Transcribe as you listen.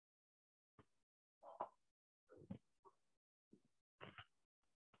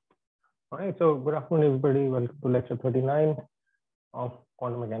All right, so good afternoon, everybody. Welcome to lecture 39 of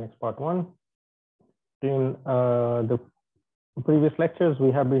quantum mechanics part 1. In the previous lectures, we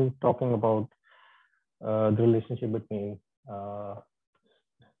have been talking about the relationship between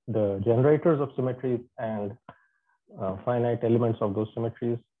the generators of symmetries and finite elements of those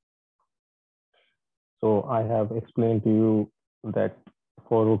symmetries. So I have explained to you that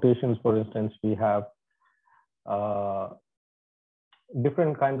for rotations, for instance, we have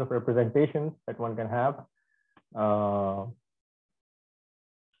different kinds of representations that one can have.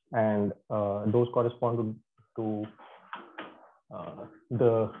 And those correspond to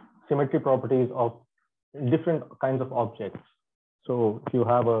the symmetry properties of different kinds of objects. So if you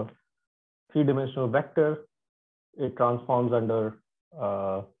have a three-dimensional vector, it transforms under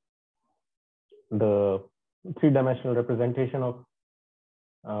the three-dimensional representation of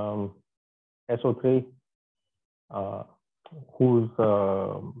SO3, whose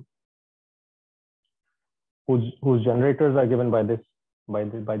generators are given by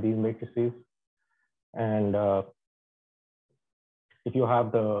these matrices. And if you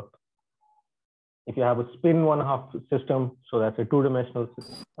have a spin 1/2 system, so that's a two-dimensional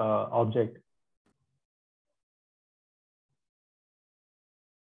object.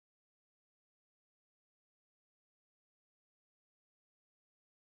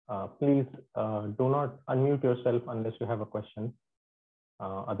 Please do not unmute yourself unless you have a question.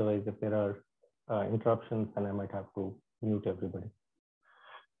 Otherwise, if there are interruptions, then I might have to mute everybody.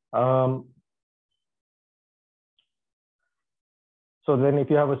 So then if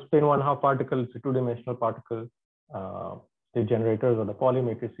you have a spin 1/2 particle, it's a two-dimensional particle, the generators are the Pauli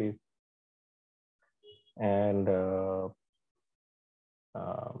matrices. And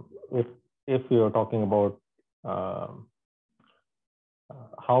if you're talking about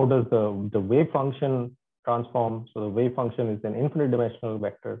how does the wave function transform? So the wave function is an infinite dimensional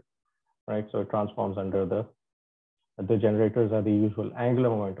vector, right? So it transforms under the generators are the usual angular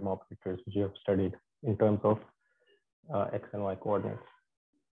momentum operators, which you have studied in terms of X and Y coordinates.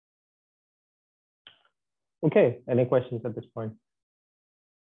 Okay, any questions at this point?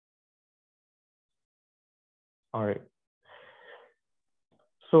 All right.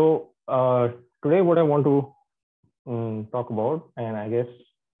 So today what I want to talk about, and I guess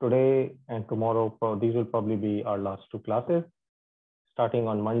today and tomorrow, these will probably be our last two classes. Starting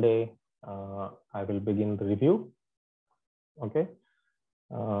on Monday, I will begin the review. Okay,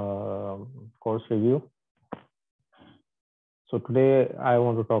 course review. So today I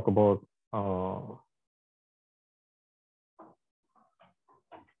want to talk about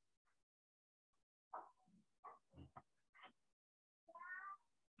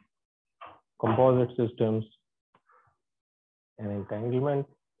composite systems and entanglement.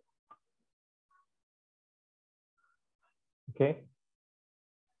 Okay.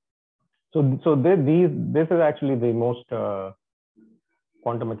 So this is actually the most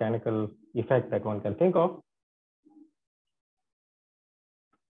quantum mechanical effect that one can think of.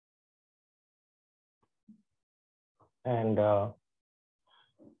 And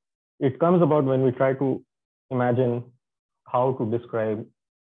it comes about when we try to imagine how to describe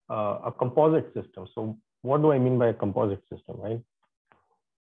a composite system. So what do I mean by a composite system, right?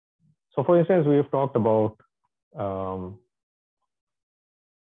 So for instance, we have talked about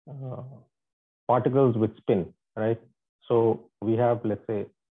particles with spin, right? So we have, let's say,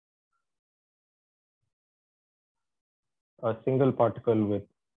 a single particle with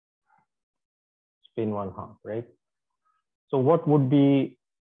spin 1/2, right? So what would be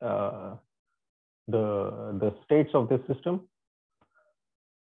the states of this system?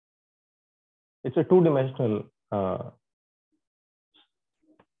 It's a two-dimensional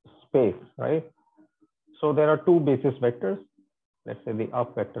space, right? So there are two basis vectors. Let's say the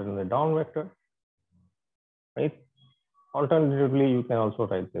up vector and the down vector, right? Alternatively, you can also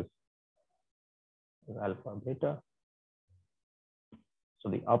write this as alpha, beta. So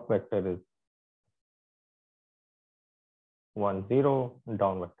the up vector is 1, 0, and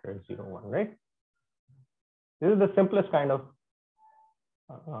down vector is 0, 1, right? This is the simplest kind of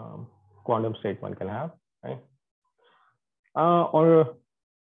quantum state one can have, right? Or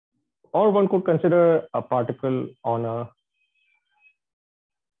one could consider a particle on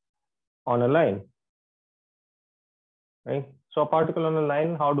a line, right? So a particle on a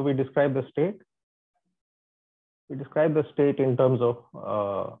line, how do we describe the state? We describe the state in terms of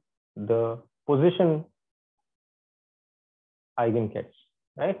the position eigenkets,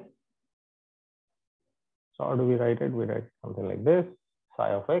 right? So how do we write it? We write something like this: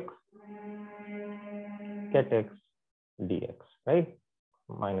 psi of x, ket x, dx, right?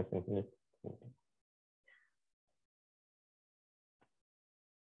 Minus infinity.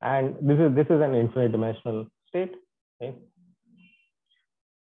 And this is an infinite dimensional state. Okay?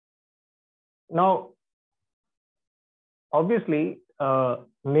 Now, obviously,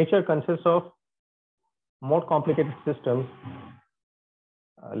 nature consists of more complicated systems.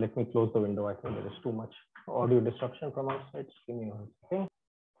 Let me close the window. I think there is too much audio disruption from outside. Just give me one second.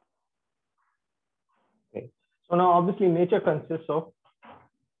 Okay. So now, obviously, nature consists of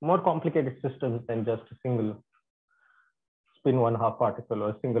more complicated systems than just a single spin 1/2 particle or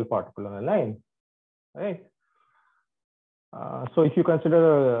a single particle on a line, right? So if you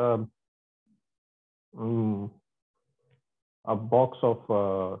consider a box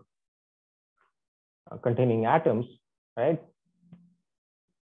of containing atoms, right?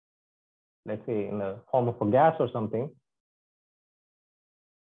 Let's say in the form of a gas or something.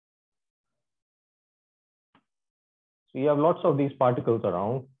 So you have lots of these particles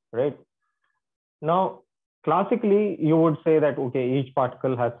around, right? Now, classically, you would say that, okay, each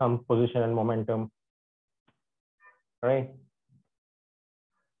particle has some position and momentum, right?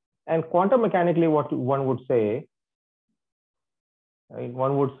 And quantum mechanically, what one would say, right?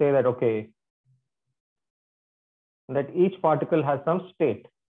 One would say that, okay, that each particle has some state,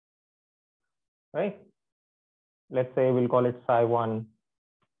 right? Let's say we'll call it psi1,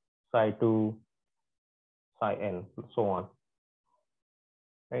 psi2, psi n, so on,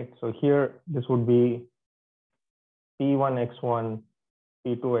 right? So here, this would be p1 x1,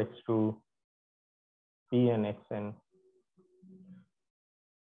 p2 x2, pn xn.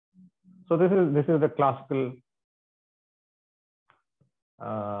 So this is the classical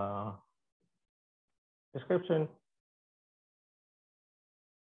description.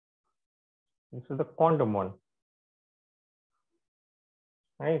 This is the quantum one,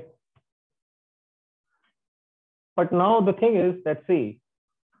 right? But now the thing is that, see,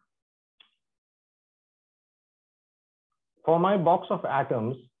 for my box of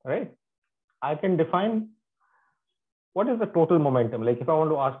atoms, right, I can define what is the total momentum. Like if I want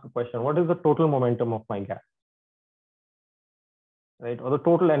to ask a question, what is the total momentum of my gas, right? Or the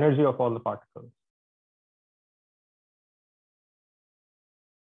total energy of all the particles.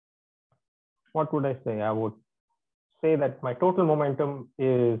 What would I say? I would say that my total momentum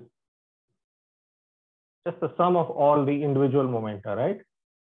is just the sum of all the individual momenta, right?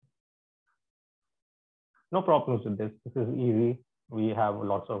 No problems with this. This is easy. We have a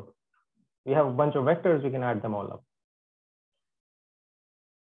bunch of vectors. We can add them all up,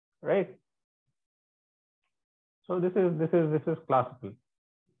 right? So this is classical.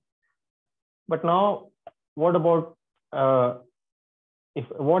 But now, what about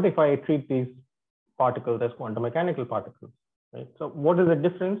what if I treat these particles as quantum mechanical particles, right? So what is the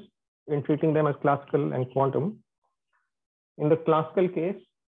difference in treating them as classical and quantum? In the classical case,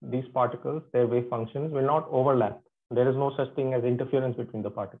 these particles, their wave functions will not overlap. There is no such thing as interference between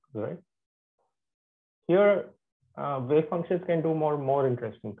the particles, right? Here, wave functions can do more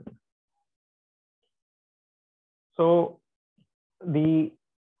interesting things. So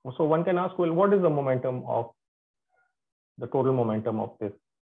one can ask, well, what is the momentum of the total momentum of this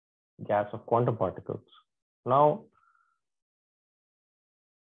gas of quantum particles? Now,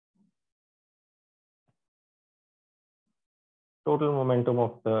 total momentum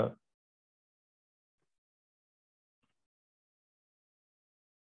of the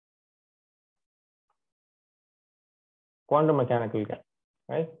quantum mechanical gas,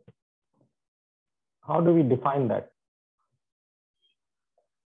 right? How do we define that?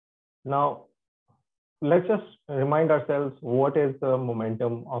 Now, let's just remind ourselves what is the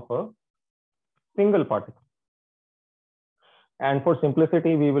momentum of a single particle. And for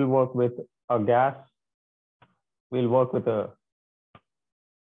simplicity, we will work with a gas. We'll work with a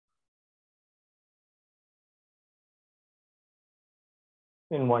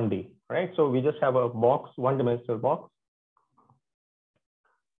in 1D, right? So we just have a box, one-dimensional box.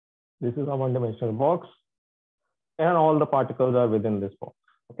 This is a one-dimensional box, and all the particles are within this box,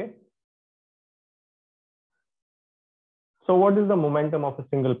 okay? So what is the momentum of a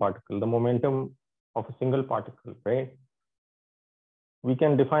single particle? The momentum of a single particle, right? We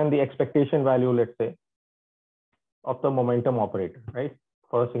can define the expectation value, let's say, of the momentum operator, right?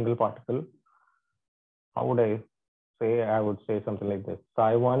 For a single particle. How would I say? I would say something like this,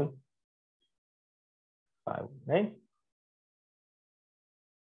 psi1, psi1, right?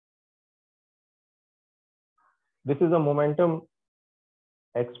 This is a momentum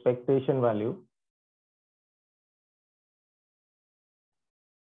expectation value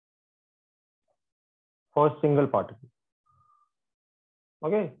for a single particle.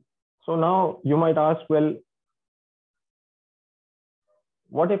 Okay, so now you might ask, well,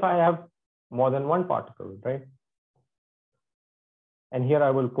 what if I have more than one particle, right? And here I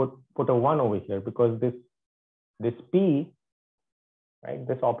will put a 1 over here because this P, right,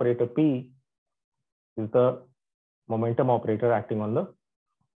 this operator P is the momentum operator acting on the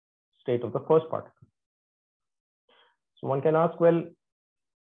state of the first particle. So one can ask, well,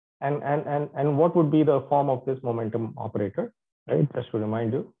 and what would be the form of this momentum operator, right? Just to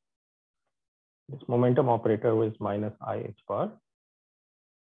remind you, this momentum operator is minus I h bar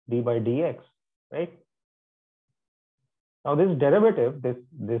d by dx, right? Now this derivative,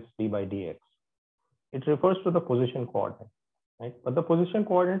 this d by dx, it refers to the position coordinate, right? But the position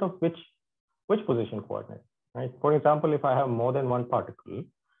coordinate of which position coordinate, right? For example, if I have more than one particle,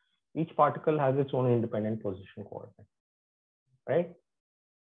 each particle has its own independent position coordinate, right?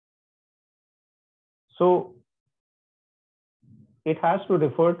 So it has to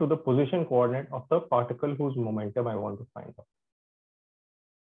refer to the position coordinate of the particle whose momentum I want to find out,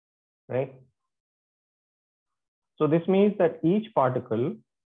 right? So this means that each particle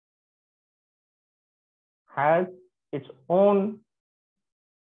has its own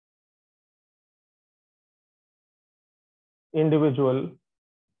individual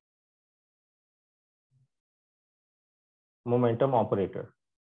momentum operator.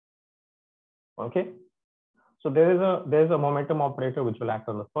 Okay, so there's a momentum operator which will act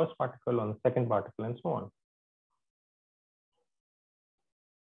on the first particle, on the second particle, and so on.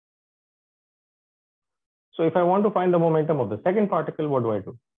 So if I want to find the momentum of the second particle, what do I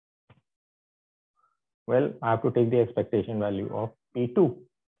do? Well, I have to take the expectation value of P2.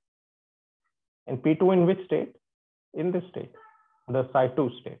 And P2 in which state? In this state, the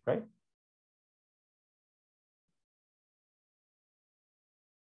psi2 state, right?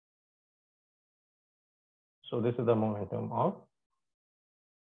 So this is the momentum of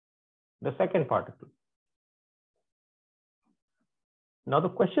the second particle. Now the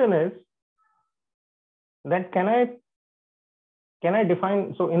question is that can I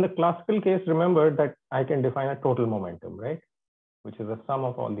define, so in the classical case, remember that I can define a total momentum, right? Which is the sum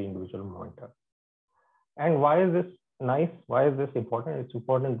of all the individual momenta. And why is this nice? Why is this important? It's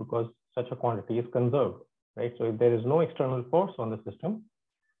important because such a quantity is conserved, right? So if there is no external force on the system,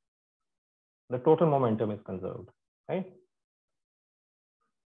 the total momentum is conserved, right?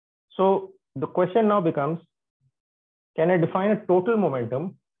 So the question now becomes, can I define a total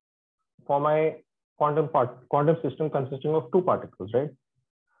momentum for my quantum system consisting of two particles, right?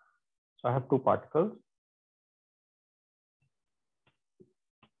 So I have two particles.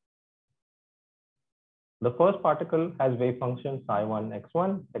 The first particle has wave function psi1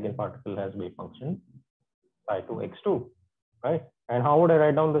 x1, second particle has wave function psi2 x2, right? And how would I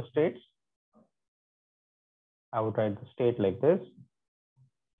write down the states? I would write the state like this.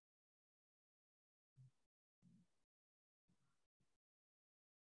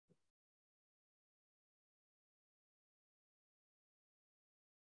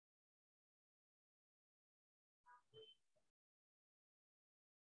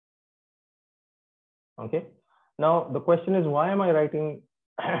 Okay. Now the question is, why am I writing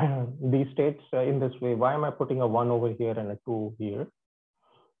these states in this way? Why am I putting a 1 over here and a 2 here?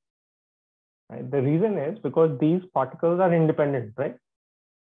 Right? The reason is because these particles are independent, right?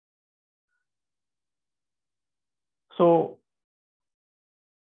 So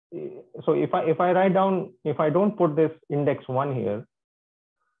if I write down, if I don't put this index 1 here,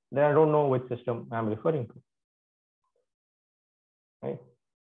 then I don't know which system I'm referring to, right?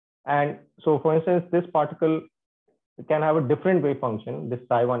 And so for instance, this particle can have a different wave function. This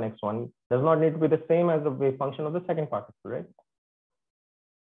psi1 x1 does not need to be the same as the wave function of the second particle, right?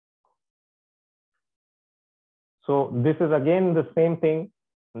 So this is again the same thing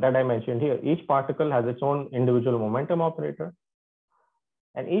that I mentioned here. Each particle has its own individual momentum operator,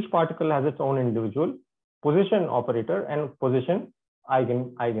 and each particle has its own individual position operator and position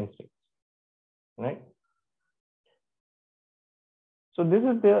eigenstates, right? So these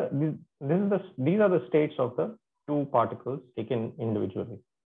are the states of the two particles taken individually.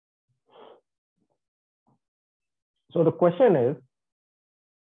 So the question is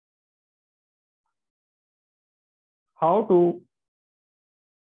how to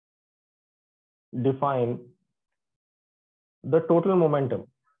define the total momentum,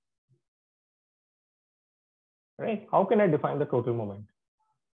 right? How can I define the total momentum?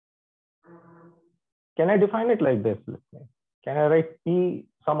 Can I define it like this? Can I write P,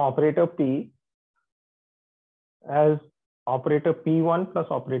 some operator P as operator P1 plus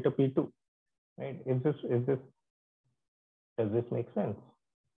operator P2, right? Does this make sense,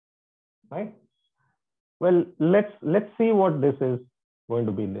 right? Well, let's see what this is going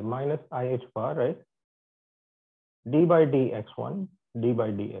to be. The minus IH bar, right? D by dx1, D by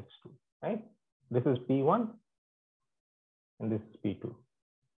dx2, right? This is P1 and this is P2.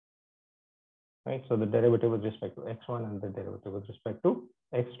 Right? So the derivative with respect to x1 and the derivative with respect to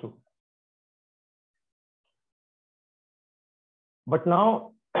x2. But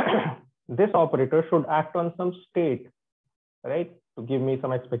now this operator should act on some state, right? To give me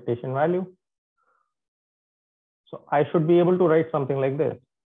some expectation value. So I should be able to write something like this.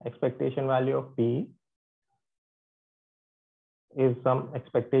 Expectation value of P is some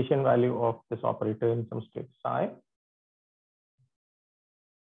expectation value of this operator in some state psi,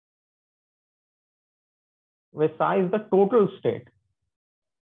 where psi is the total state,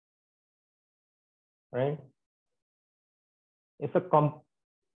 right? It's a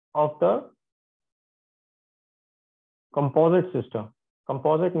of the composite system.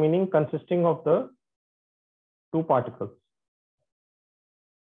 Composite meaning consisting of the two particles,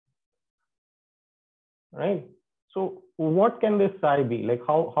 right? So what can this psi be? Like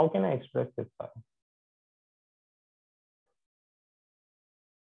how can I express this psi?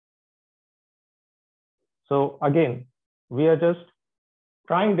 So again, we are just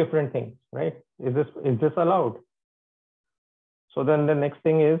trying different things, right? Is this allowed? So then the next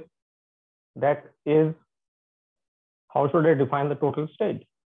thing is how should I define the total state?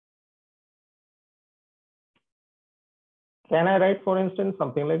 Can I write, for instance,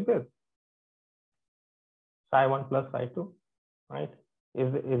 something like this? Psi1 plus psi2, right?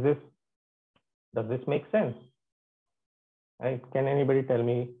 Does this make sense? Right? Can anybody tell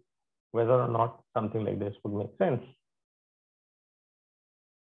me whether or not something like this would make sense?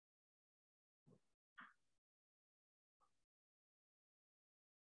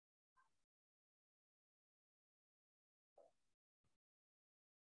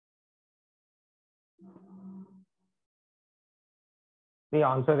 The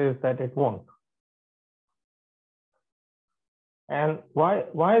answer is that it won't. And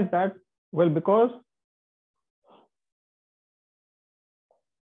why is that? Well, because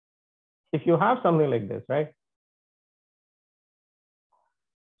if you have something like this, right?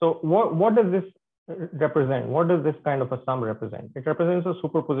 So what does this represent? What does this kind of a sum represent? It represents a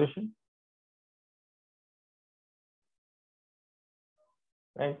superposition,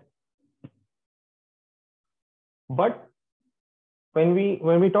 right? But when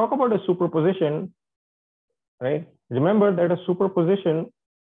we talk about a superposition, right? Remember that a superposition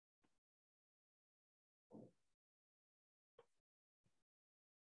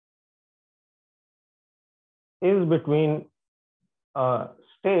is between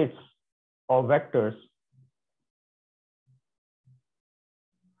states or vectors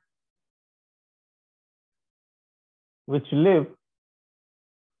which live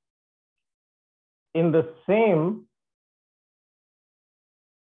in the same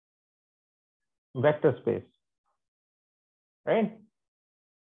vector space, right?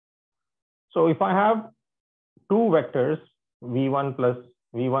 So if I have two vectors, v1 plus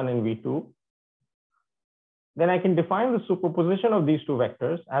v1 and v2, then I can define the superposition of these two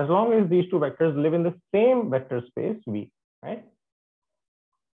vectors as long as these two vectors live in the same vector space V, right?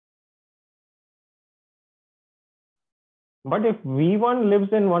 But if v1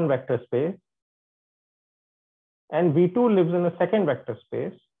 lives in one vector space and v2 lives in a second vector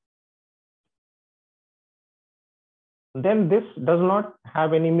space, then this does not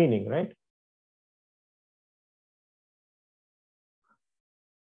have any meaning, right?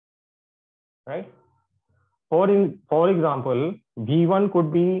 Right? For example, v1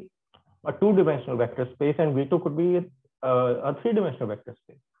 could be a two-dimensional vector space and v2 could be a three-dimensional vector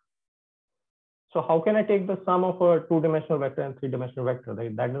space. So how can I take the sum of a two-dimensional vector and three-dimensional vector?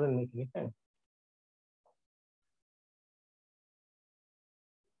 That doesn't make any sense.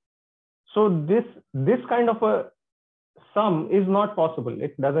 So this kind of a sum is not possible.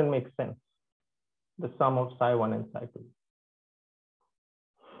 It doesn't make sense. The sum of psi1 and psi2.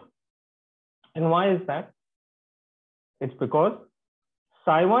 And why is that? It's because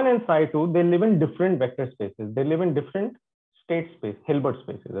psi1 and psi2, they live in different vector spaces. They live in different state space, Hilbert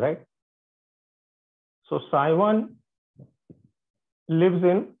spaces, right? So psi1 lives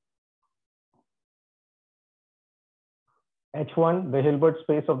in H1, the Hilbert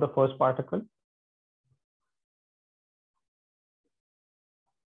space of the first particle.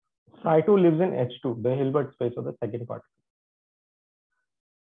 Psi2 lives in H2, the Hilbert space of the second particle.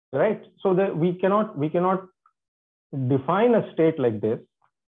 Right? So we cannot define a state like this,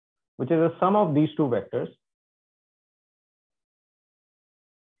 which is a sum of these two vectors,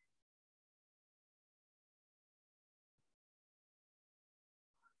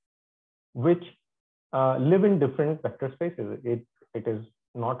 which live in different vector spaces. It is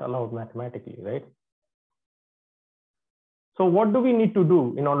not allowed mathematically, right? So what do we need to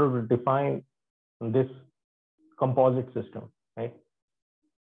do in order to define this composite system? right?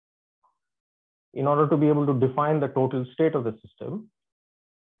 In order to be able to define the total state of the system,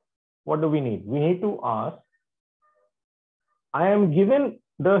 what do we need? We need to ask, I am given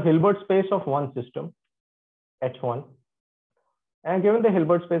the Hilbert space of one system, H1, and given the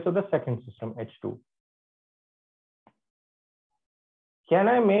Hilbert space of the second system, H2. Can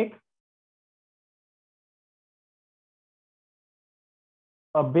I make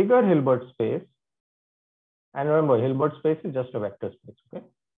a bigger Hilbert space? And remember, Hilbert space is just a vector space, okay?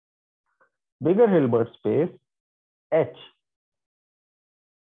 Bigger Hilbert space, H,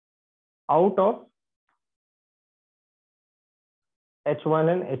 out of H1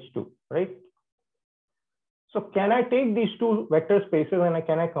 and H2, right? So can I take these two vector spaces and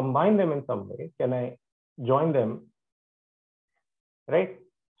can I combine them in some way? Can I join them, right?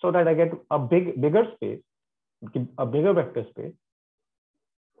 So that I get a bigger space, a bigger vector space.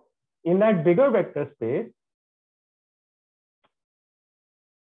 In that bigger vector space,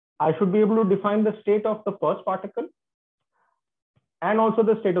 I should be able to define the state of the first particle and also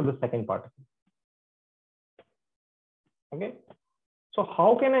the state of the second particle. Okay. So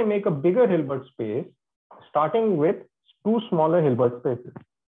how can I make a bigger Hilbert space starting with two smaller Hilbert spaces?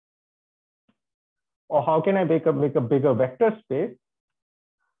 Or how can I make a bigger vector space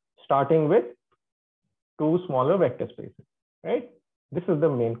starting with two smaller vector spaces, right? This is the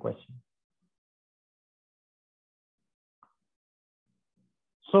main question.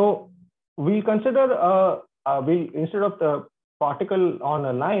 So we'll consider, instead of the particle on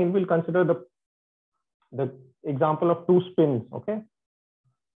a line, we'll consider the example of two spins, okay?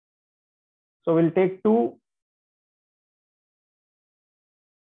 So we'll take two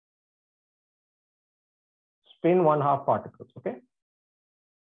spin 1/2 particles, okay?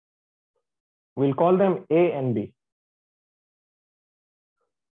 We'll call them A and B.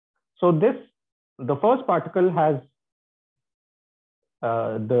 So the first particle has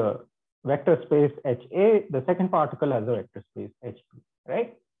the vector space HA, the second particle has a vector space HB,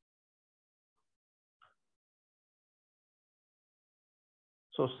 right?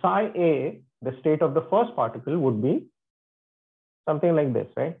 So psi A, the state of the first particle would be something like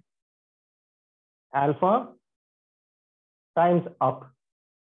this, right? Alpha times up.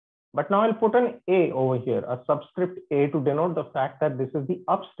 But now I'll put an A over here, a subscript A, to denote the fact that this is the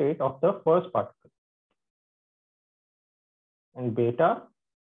up state of the first particle. And beta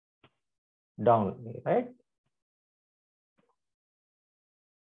down A, right?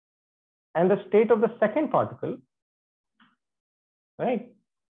 And the state of the second particle, right?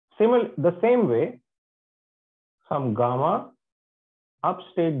 The same way, some gamma up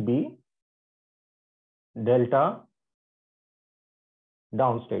state B, delta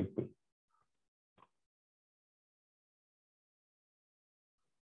down state B.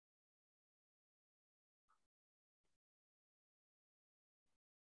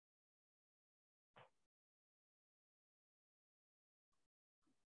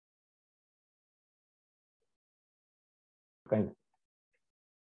 Kind of.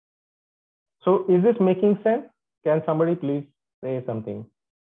 So is this making sense? Can somebody please say something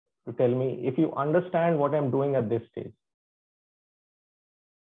to tell me if you understand what I'm doing at this stage?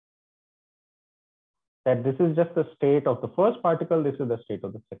 That this is just the state of the first particle, this is the state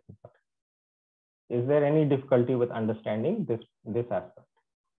of the second particle. Is there any difficulty with understanding this aspect?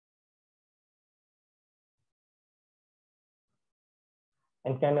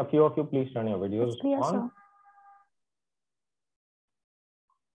 And can a few of you please turn your videos on? Sir.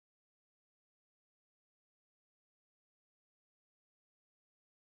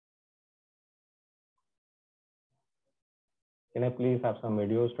 Can I please have some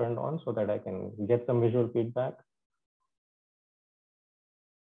videos turned on so that I can get some visual feedback?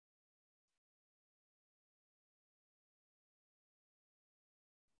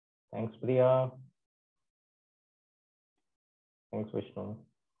 Thanks, Priya. Thanks, Vishnu.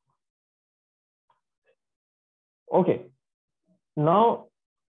 Okay. Now,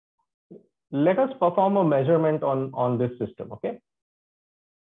 let us perform a measurement on this system, okay?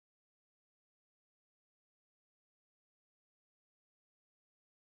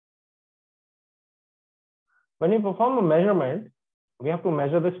 When you perform a measurement, we have to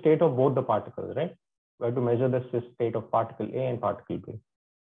measure the state of both the particles, right? We have to measure the state of particle A and particle B.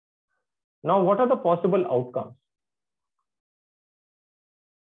 Now, what are the possible outcomes?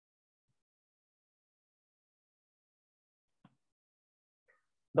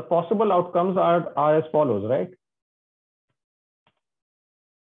 The possible outcomes are as follows, right?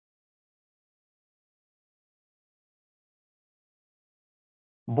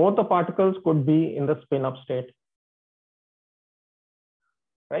 Both the particles could be in the spin-up state.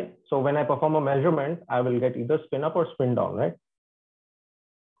 right? So when I perform a measurement, I will get either spin up or spin down, right?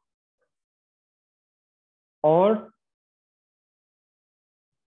 Or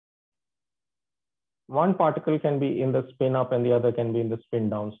one particle can be in the spin up and the other can be in the spin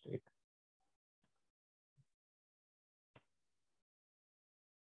down state.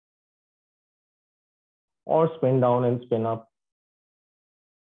 Or spin down and spin up.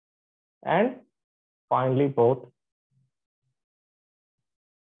 And finally, both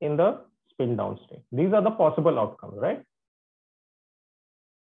in the spin down state. These are the possible outcomes, right?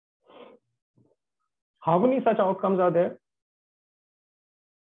 How many such outcomes are there?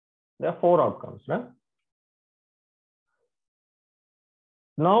 There are 4 outcomes, right?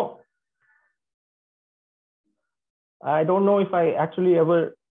 Now, I don't know if I actually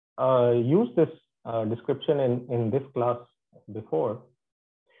ever used this description in this class before,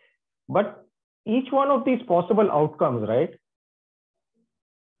 but each one of these possible outcomes, right?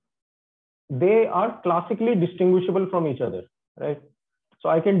 They are classically distinguishable from each other, right? So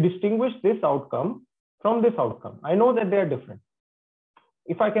I can distinguish this outcome from this outcome. I know that they are different.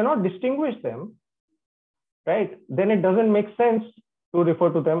 If I cannot distinguish them, right, then it doesn't make sense to refer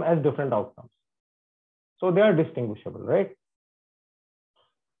to them as different outcomes. So they are distinguishable, right?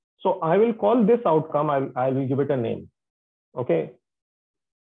 So I will call this outcome, I will give it a name. Okay.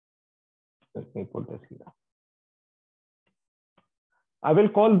 Let me put this here. I will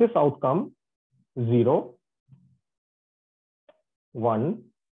call this outcome 0, 1,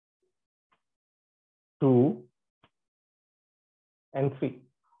 2, and 3.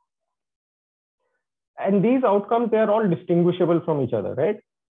 And these outcomes, they are all distinguishable from each other, right?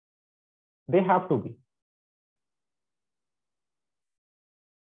 They have to be.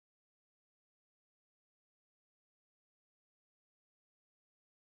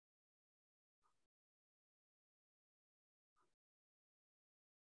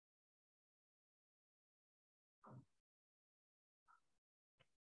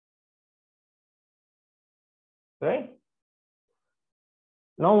 Right?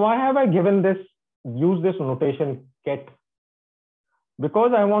 Now, why have I given this, use this notation ket?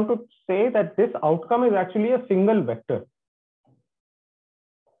 Because I want to say that this outcome is actually a single vector.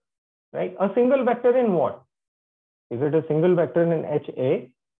 Right? A single vector in what? Is it a single vector in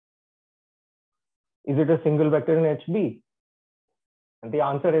HA? Is it a single vector in HB? And the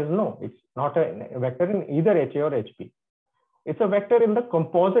answer is no, it's not a vector in either HA or HB. It's a vector in the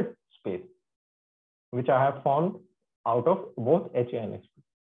composite space, which I have formed out of both HA and HB.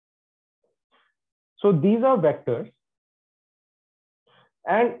 So these are vectors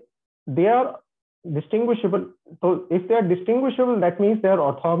and they are distinguishable. So if they are distinguishable, that means they are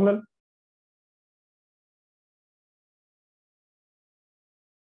orthogonal.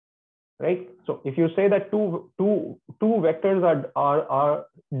 Right? So if you say that two vectors are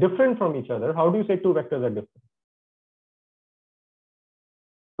different from each other, how do you say two vectors are different?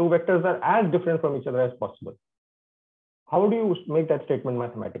 Two vectors are as different from each other as possible. How do you make that statement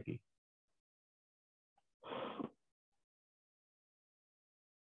mathematically?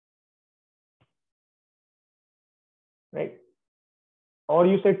 Right? Or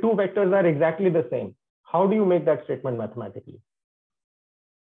you say two vectors are exactly the same. How do you make that statement mathematically?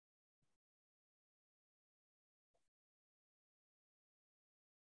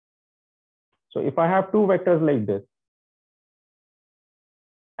 So if I have two vectors like this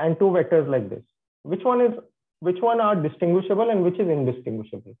and two vectors like this, which one are distinguishable and which is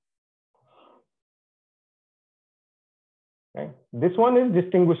indistinguishable? Right? This one is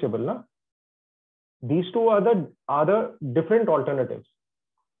distinguishable, no? These two are the different alternatives.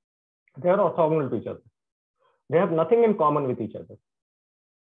 They are orthogonal to each other. They have nothing in common with each other.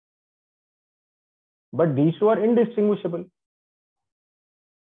 But these two are indistinguishable.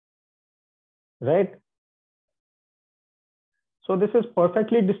 Right? So this is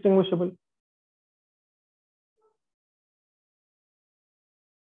perfectly distinguishable.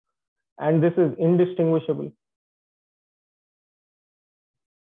 And this is indistinguishable.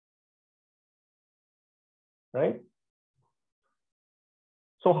 Right?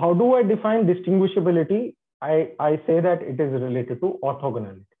 So how do I define distinguishability? I say that it is related to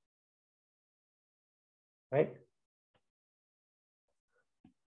orthogonality. Right?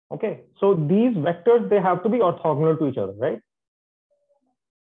 Okay, so these vectors, they have to be orthogonal to each other, right?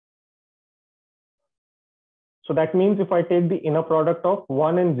 So that means if I take the inner product of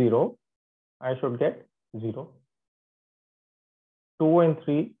 1 and 0, I should get 0. 2 and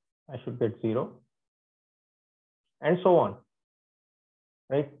 3, I should get 0. And so on,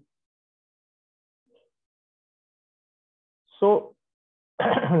 right? So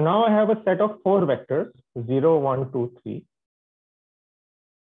now I have a set of 4 vectors, 0, 1, 2, 3.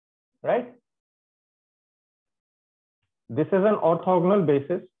 right? This is an orthogonal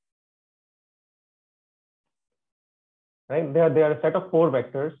basis, right? They are a set of 4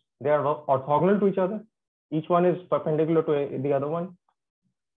 vectors. They are orthogonal to each other. Each one is perpendicular to the other one,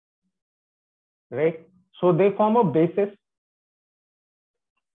 right? So they form a basis.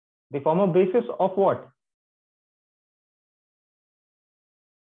 They form a basis of what?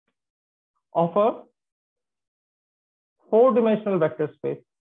 Of a 4-dimensional vector space,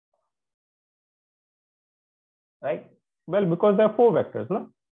 right? Well, because there are 4 vectors, no?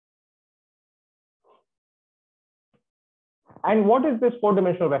 And what is this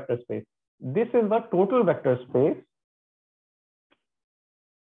 4-dimensional vector space? This is the total vector space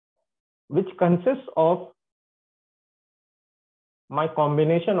which consists of my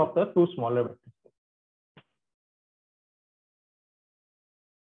combination of the 2 smaller vectors.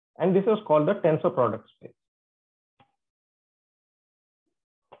 And this is called the tensor product space.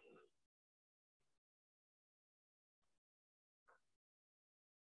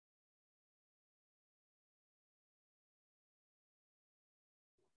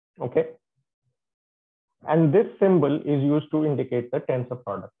 Okay. And this symbol is used to indicate the tensor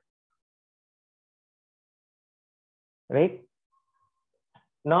product, right?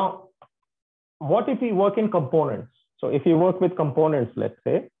 Now, what if we work in components? So if you work with components, let's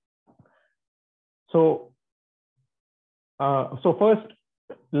say, so first,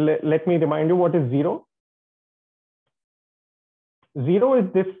 let me remind you what is 0. 0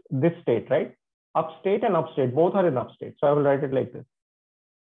 is this state, right? Upstate and upstate, both are in upstate. So I will write it like this.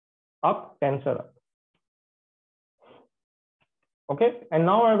 Up, tensor up. Okay, and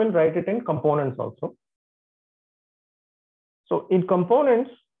now I will write it in components also. So in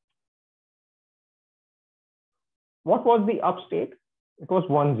components, what was the upstate? It was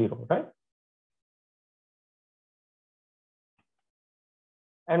 1, 0, right?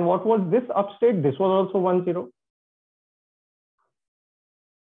 And what was this upstate? This was also 1, 0.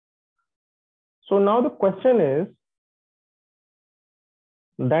 So now the question is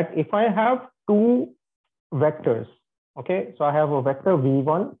that if I have 2 vectors, okay, so I have a vector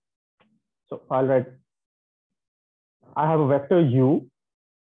v1, so I'll write, I have a vector u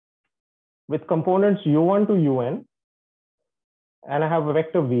with components u1 to un, and I have a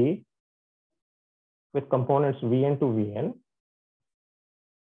vector v with components vn to vn.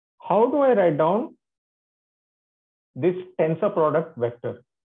 How do I write down this tensor product vector,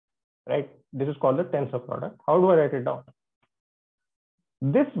 right? This is called the tensor product. How do I write it down?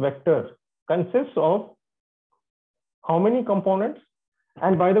 This vector consists of how many components?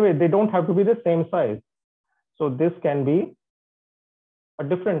 And by the way, they don't have to be the same size. So this can be a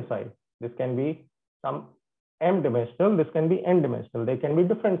different size. This can be some m dimensional. This can be n dimensional. They can be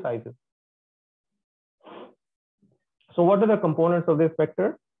different sizes. So what are the components of this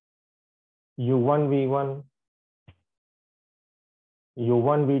vector? u1 v1,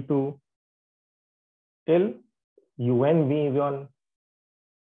 u1 v2 till un v1,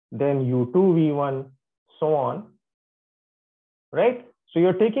 then u2 v1, so on, right? So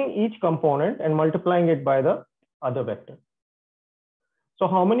you're taking each component and multiplying it by the other vector. So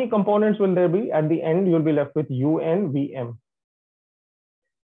how many components will there be? At the end, you'll be left with un vm.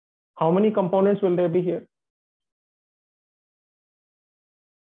 How many components will there be here?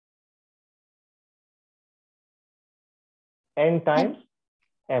 N times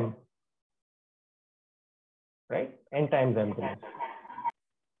m, right? N times m.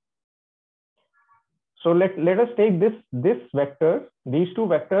 So let us take this vector, these 2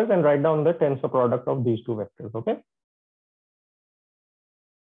 vectors, and write down the tensor product of these 2 vectors, okay?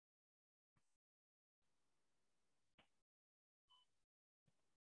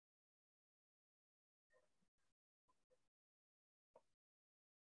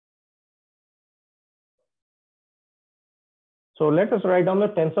 So let us write down the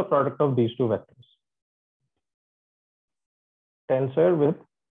tensor product of these 2 vectors. Tensor with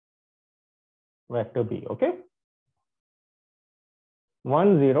vector b, okay?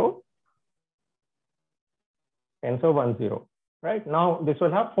 1, 0, tensor 1, 0, right? Now this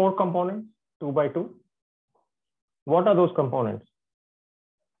will have 4 components, 2 by 2. What are those components?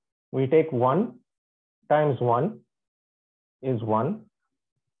 We take 1 times 1 is 1,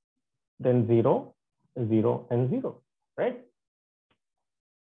 then 0, 0, and 0, right?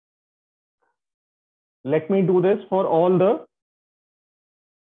 Let me do this for all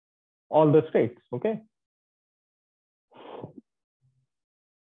the states, okay?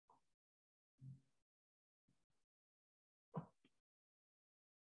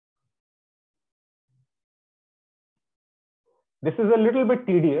 This is a little bit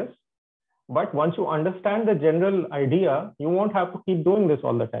tedious, But once you understand the general idea, you won't have to keep doing this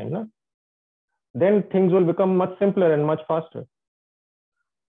all the time. No? Then things will become much simpler and much faster.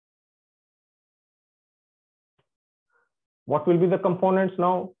 What will be the components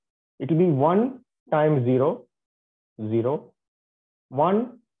now? It will be 1 times 0, 0,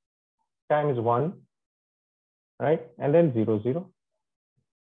 1 times 1, right? And then 0, 0,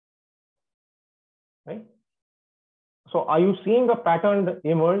 right? So are you seeing a pattern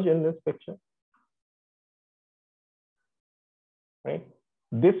emerge in this picture? Right?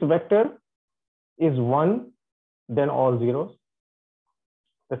 This vector is 1, then all zeros.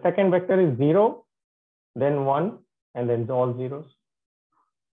 The second vector is 0, then 1, and then all zeros.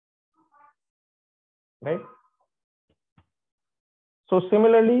 Right? So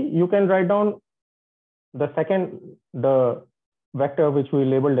similarly, you can write down the vector which we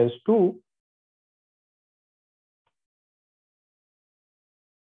labeled as 2.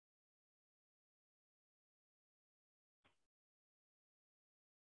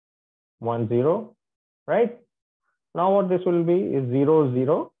 One, 0, right? Now what this will be is 0,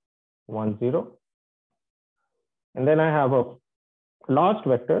 0, 1, 0. And then I have a last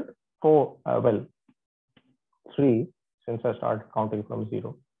vector, 3, since I started counting from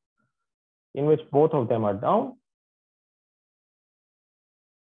 0, in which both of them are down.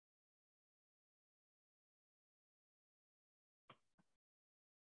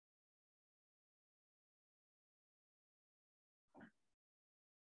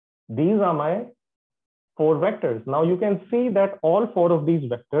 These are my 4 vectors. Now you can see that all 4 of these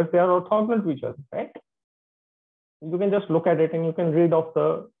vectors, they are orthogonal to each other, right? You can just look at it and you can read off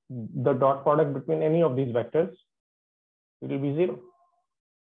the dot product between any of these vectors. It will be 0.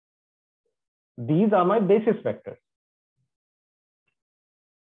 These are my basis vectors,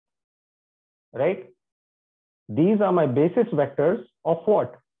 right? These are my basis vectors of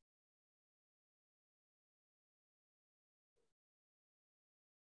what?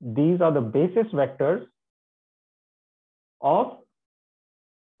 These are the basis vectors of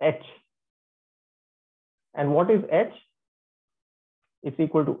H. And what is H? It's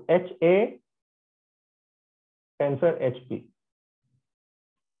equal to HA tensor HP.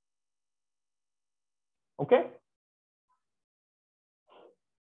 Okay?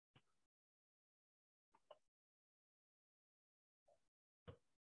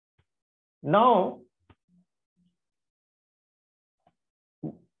 Now,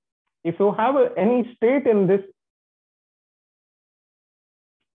 if you have any state in this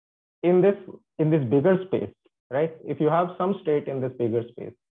bigger space, right? If you have some state in this bigger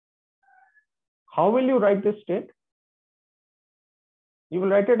space, how will you write this state? You will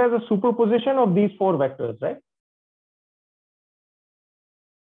write it as a superposition of these 4 vectors, right?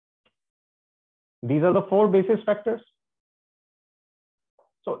 These are the 4 basis vectors.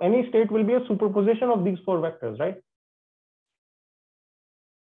 So any state will be a superposition of these 4 vectors, right?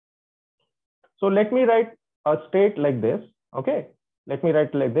 So let me write a state like this, okay? Let me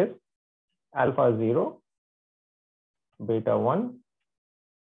write like this: alpha 0, beta 1,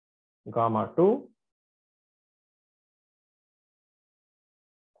 gamma 2,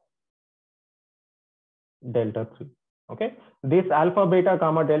 delta 3, okay? This alpha, beta,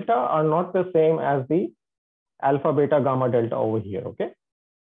 gamma, delta are not the same as the alpha, beta, gamma, delta over here, okay?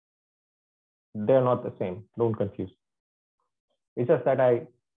 They're not the same, don't confuse. It's just that I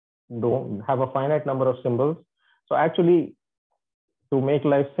don't have a finite number of symbols. So actually, to make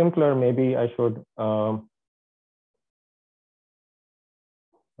life simpler, maybe I should, well,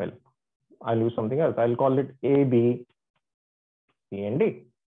 I'll use something else. I'll call it A, B, C, and D.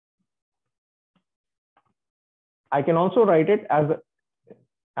 I can also write it as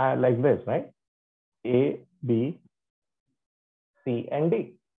like this, right? A, B, C, and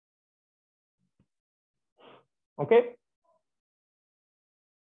D. Okay.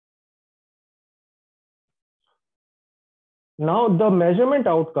 Now the measurement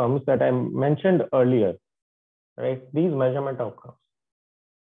outcomes that I mentioned earlier, right? These measurement outcomes.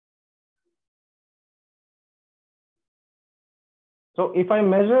 So if I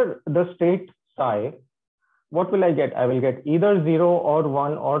measure the state psi, what will I get? I will get either 0 or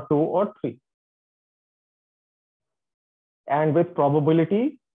 1 or 2 or 3. And with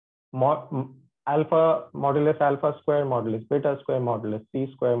probability, alpha modulus alpha square modulus beta square modulus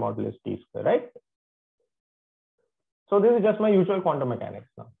C square modulus D square, right? So this is just my usual quantum mechanics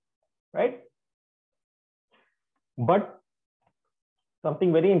now, right? But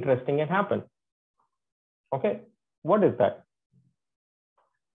something very interesting can happen. Okay, what is that?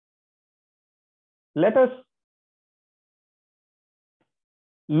 Let us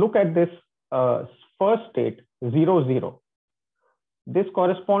look at this first state, 0, 0. This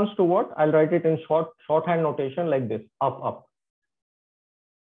corresponds to what? I'll write it in shorthand notation like this: up, up.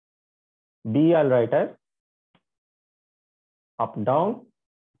 B I'll write as up, down.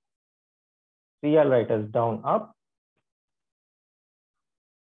 C I'll write as down, up.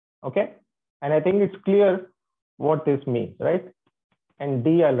 Okay. And I think it's clear what this means, right? And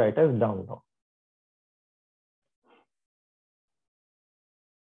D I'll write as down, down.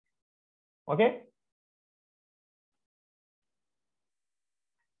 Okay.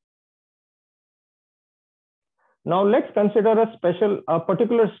 Now let's consider a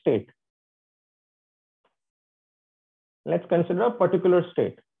particular state. Let's consider a particular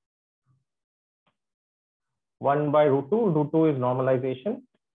state. 1 by root 2. Root 2 is normalization.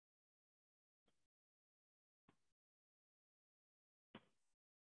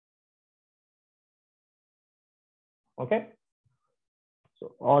 Okay.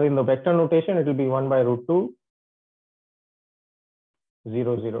 So, or in the vector notation, it will be 1 by root 2,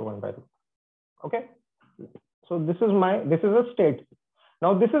 0, 0, 1 by root 2. Okay. So this is a state.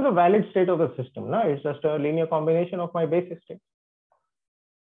 Now this is a valid state of the system. No, it's just a linear combination of my basic states.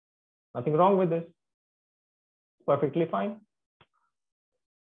 Nothing wrong with this. Perfectly fine.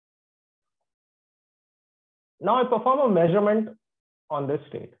 Now I perform a measurement on this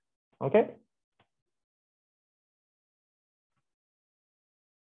state. Okay.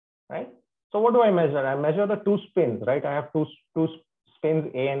 Right. So what do I measure? I measure the two spins, right? I have two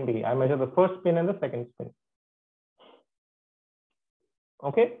spins A and B. I measure the first spin and the second spin.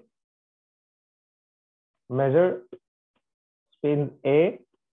 Okay. Measure spins A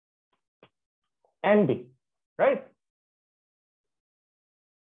and B, right?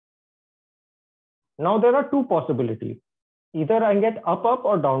 Now there are two possibilities. Either I get up, up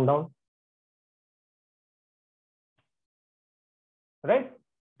or down, down, right?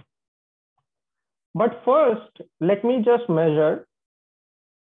 But first, let me just measure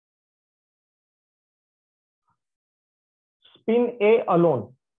spin A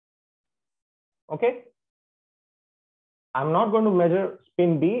alone. Okay. I'm not going to measure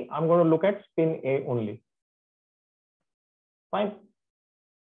spin B. I'm going to look at spin A only. Fine.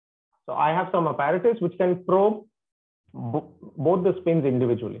 So I have some apparatus which can probe both the spins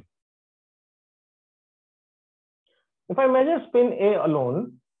individually. If I measure spin A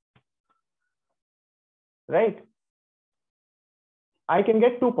alone, right, I can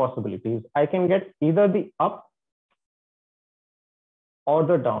get two possibilities. I can get either the up or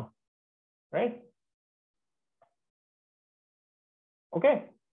the down, right? Okay.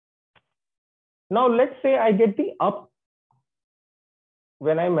 Now let's say I get the up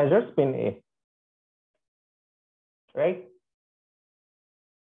when I measure spin A, right?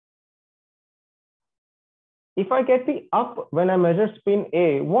 If I get the up when I measure spin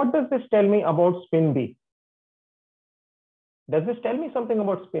A, what does this tell me about spin B? Does this tell me something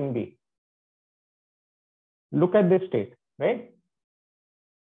about spin B? Look at this state, right?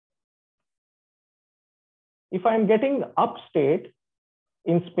 If I'm getting up state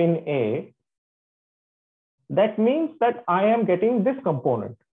in spin A, that means that I am getting this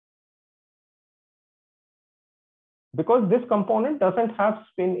component, because this component doesn't have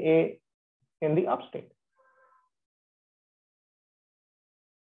spin A in the up state.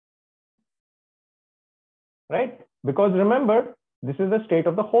 Right? Because remember, this is the state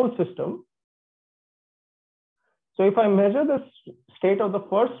of the whole system. So if I measure the state of the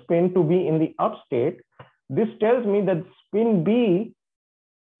first spin to be in the up state, this tells me that spin B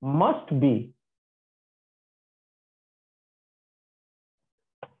must be,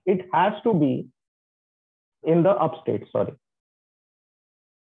 it has to be in the up state, sorry.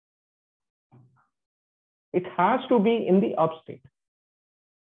 It has to be in the up state.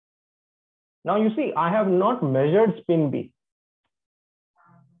 Now you see, I have not measured spin B,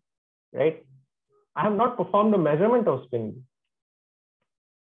 right? I have not performed a measurement of spin B.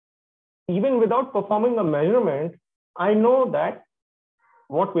 Even without performing a measurement, I know that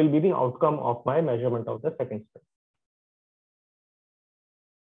what will be the outcome of my measurement of the second spin.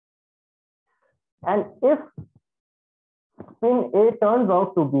 And if spin A turns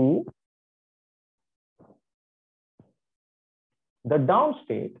out to be the down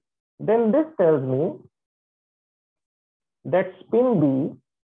state, then this tells me that spin B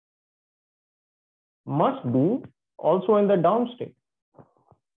must be also in the down state.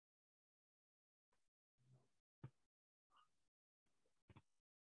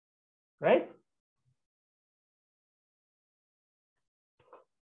 Right?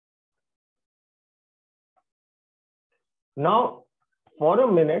 Now, for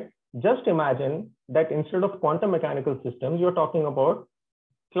a minute, just imagine that instead of quantum mechanical systems, you're talking about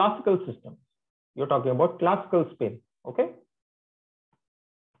classical systems. You're talking about classical spin. Okay.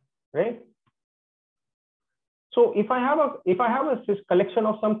 right? So if I have a collection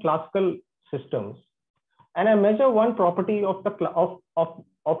of some classical systems, and I measure one property of the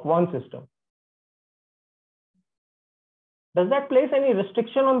of one system, does that place any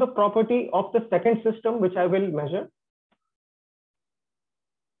restriction on the property of the second system which I will measure?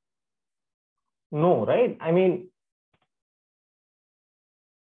 No, right? I mean,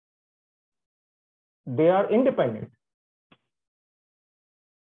 they are independent.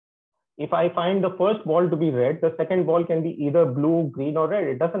 If I find the first ball to be red, the second ball can be either blue, green, or red.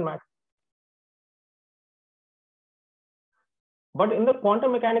 It doesn't matter. But in the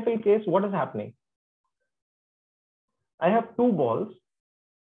quantum mechanical case, what is happening? I have two balls.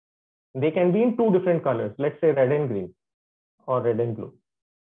 They can be in two different colors. Let's say red and green or red and blue,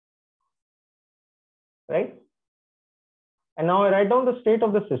 right? And now I write down the state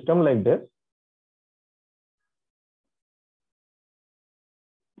of the system like this.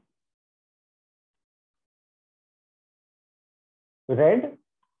 Red,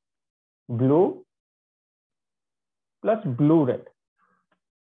 blue, plus blue, red.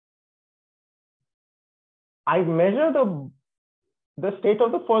 I measure the state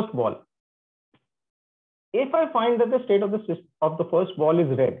of the first ball. If I find that the state of the first ball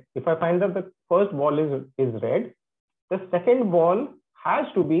is red, if I find that the first ball is red, the second ball has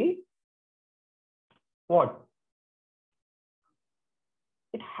to be what?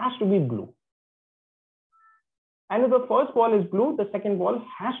 It has to be blue. And if the first ball is blue, the second ball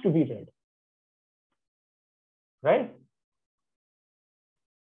has to be red, right?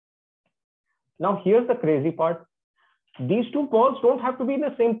 Now here's the crazy part. These two balls don't have to be in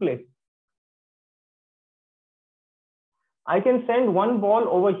the same place. I can send one ball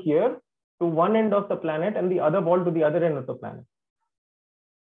over here to one end of the planet and the other ball to the other end of the planet.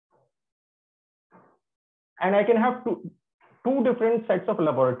 And I can have two different sets of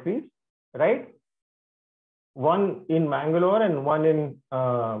laboratories, right? One in Mangalore and one in,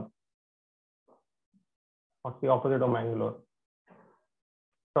 what's the opposite of Mangalore?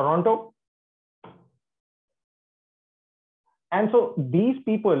 Toronto. And so these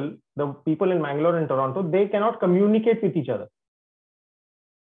people, the people in Mangalore and Toronto, they cannot communicate with each other,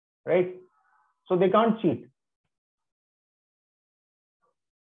 right? So they can't cheat.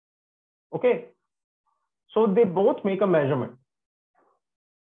 Okay. So they both make a measurement.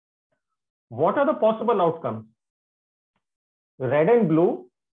 What are the possible outcomes? Red and blue,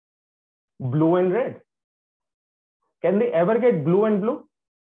 blue and red. Can they ever get blue and blue?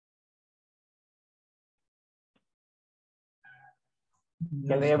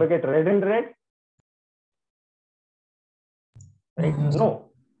 Can they ever get red and red? Right?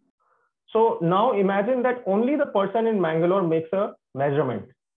 No. So now imagine that only the person in Mangalore makes a measurement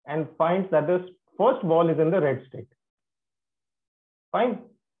and finds that the first ball is in the red state. Fine.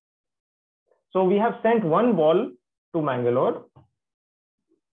 So we have sent one ball to Mangalore.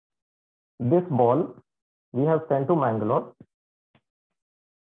 This ball we have sent to Mangalore.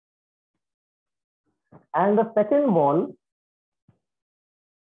 And the second ball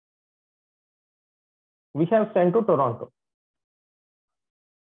we have sent to Toronto.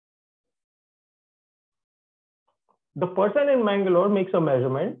 The person in Mangalore makes a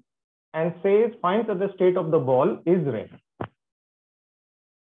measurement and finds that the state of the ball is red.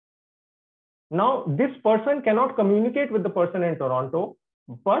 Now, this person cannot communicate with the person in Toronto,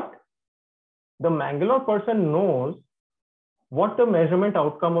 but the Mangalore person knows what the measurement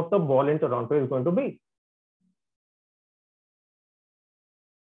outcome of the ball in Toronto is going to be.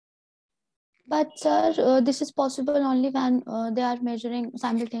 But sir, this is possible only when they are measuring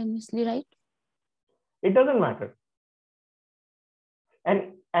simultaneously, right? It doesn't matter.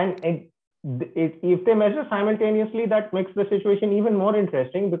 And if they measure simultaneously, that makes the situation even more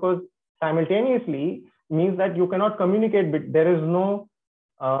interesting, because simultaneously means that you cannot communicate, but there is no,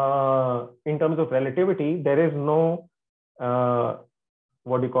 in terms of relativity, there is no,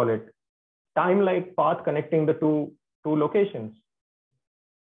 what do you call it, time-like path connecting the two locations.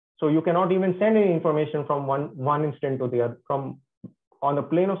 So you cannot even send any information from one instant to the other. On the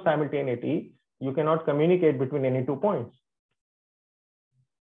plane of simultaneity, you cannot communicate between any 2 points.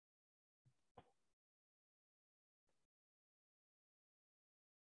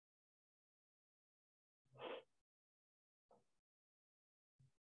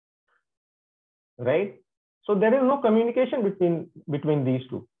 Right? So there is no communication between these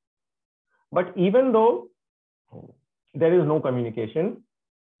two. But even though there is no communication,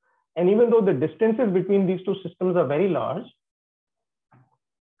 and even though the distances between these two systems are very large,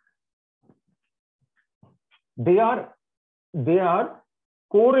 they are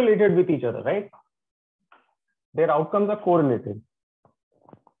correlated with each other, right? Their outcomes are correlated.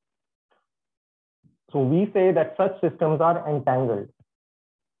 So we say that such systems are entangled.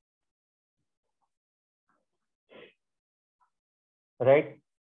 Right?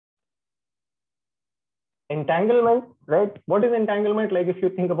 Entanglement, right? What is entanglement? Like if you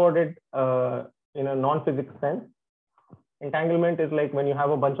think about it in a non-physics sense, entanglement is like when you have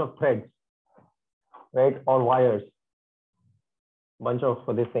a bunch of threads, right? Or wires, bunch of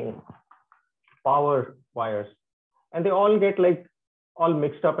this thing, power wires, and they all get like all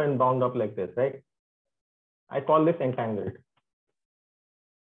mixed up and bound up like this, right? I call this entangled.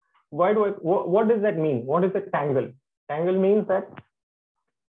 Why do what does that mean? What is a tangle? Tangle means that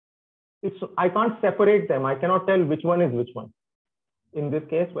I can't separate them. I cannot tell which one is which one. In this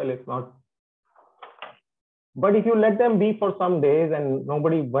case, well, it's not. But if you let them be for some days and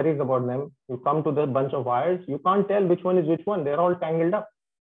nobody worries about them, you come to the bunch of wires, you can't tell which one is which one. They're all tangled up.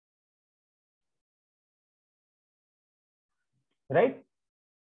 Right?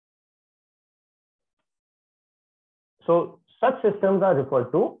 So such systems are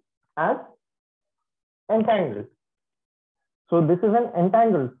referred to as entangled. So this is an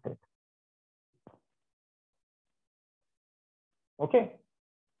entangled state. Okay.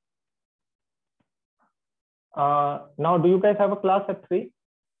 Now, do you guys have a class at 3?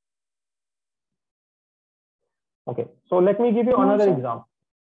 Okay. So let me give you another example.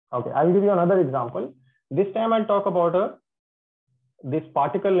 Okay, I'll give you another example. This time I'll talk about this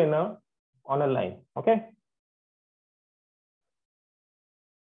particle on a line. Okay.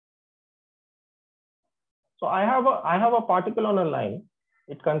 So I have a particle on a line.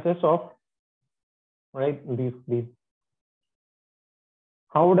 It consists of, right, these.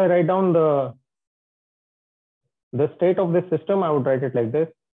 How would I write down the state of this system? I would write it like this: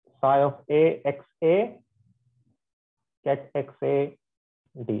 psi of A xa ket xa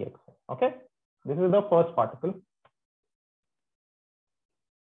dxa. Okay, this is the first particle.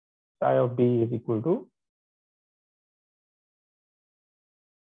 Psi of B is equal to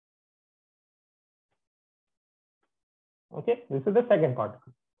okay. This is the second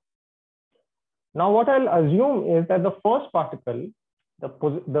particle. Now, what I'll assume is that the first particle,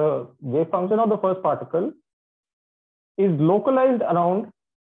 the wave function of the first particle, is localized around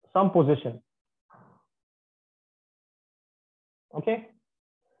some position. Okay,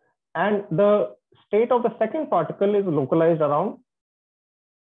 and the state of the second particle is localized around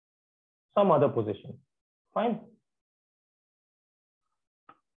some other position. Fine.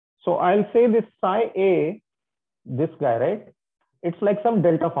 So I'll say this psi A, this guy, right? It's like some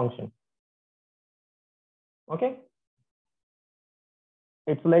delta function. Okay.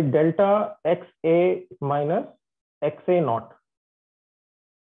 It's like delta xa minus xa naught.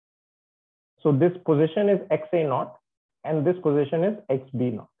 So this position is xa naught and this position is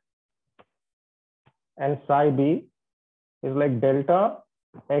xb naught. And psi B is like delta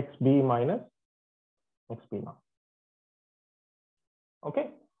xb minus xb naught. Okay.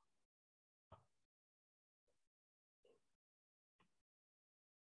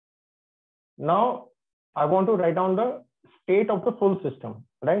 Now I want to write down the state of the full system,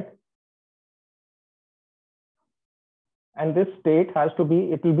 right? And this state has to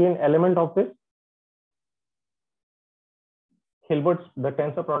be, it will be an element of this Hilbert's, the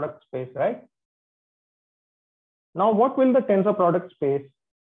tensor product space, right? Now, what will the tensor product space,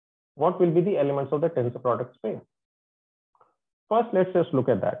 what will be the elements of the tensor product space? First, let's just look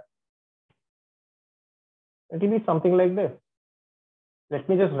at that. It will be something like this. Let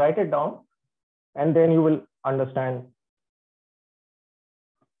me just write it down and then you will understand.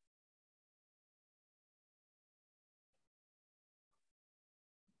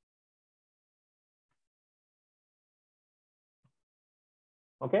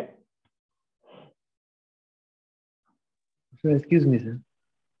 Okay. So excuse me, sir.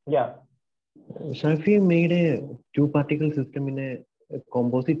 Yeah. So if you made a two-particle system in a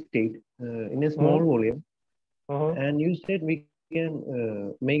composite state in a small volume, and you said we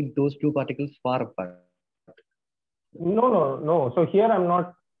can make those two particles far apart. No. So here I'm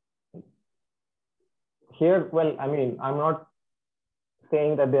not. Here, well, I mean, I'm not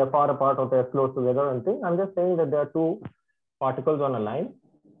saying that they are far apart or they're close together or anything. I'm just saying that there are two particles on a line.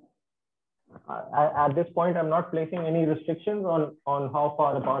 At this point, I'm not placing any restrictions on how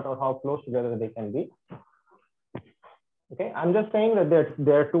far apart or how close together they can be. Okay, I'm just saying that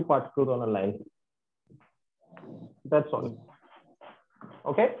there are two particles on a line. That's all.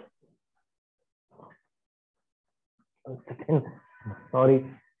 Okay. Sorry,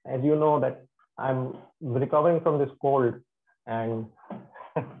 as you know that I'm recovering from this cold and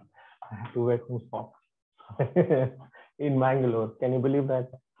I have to wear some socks in Mangalore. Can you believe that?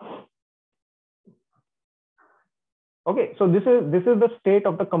 Okay, so this is the state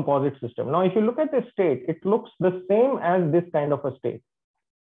of the composite system. Now, if you look at this state, it looks the same as this kind of a state,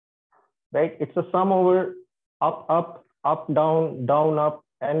 right? It's a sum over up, up, up, down, down, up,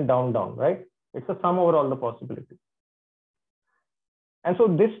 and down, down, right? It's a sum over all the possibilities. And so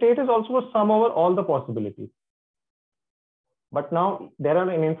this state is also a sum over all the possibilities. But now there are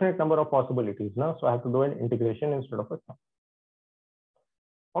an infinite number of possibilities now, so I have to do an integration instead of a sum.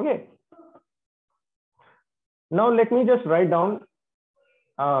 Okay. Now let me just write down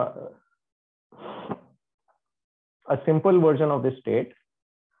a simple version of this state.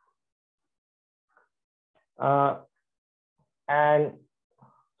 And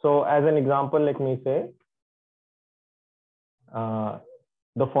so as an example, let me say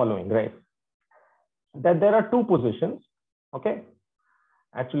the following, right? That there are two positions, okay?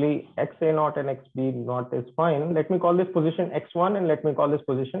 Actually, XA naught and XB naught is fine. Let me call this position X1 and let me call this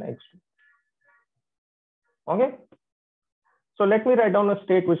position X2. Okay, so let me write down a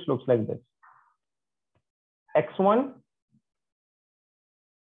state which looks like this. X1,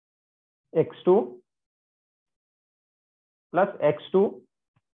 X2 plus X2,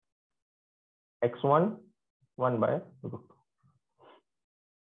 X1, 1 by root 2.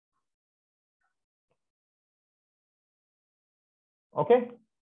 Okay.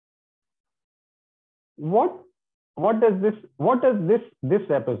 What does this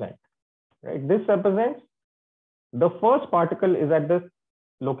represent? Right, this represents the first particle is at the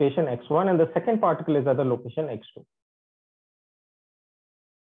location X1 and the second particle is at the location X2.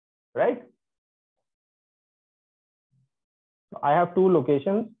 Right? So I have two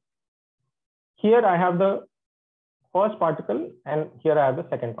locations. Here I have the first particle and here I have the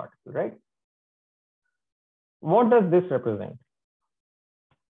second particle, right? What does this represent?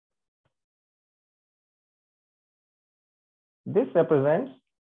 This represents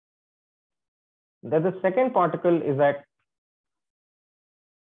that the second particle is at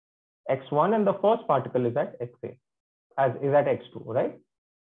X1 and the first particle is at XA, is at X2, right?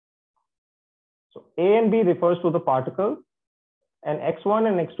 So A and B refers to the particles and X1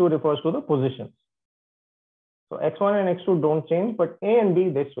 and X2 refers to the positions. So X1 and X2 don't change, but A and B,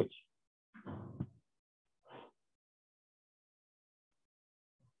 they switch.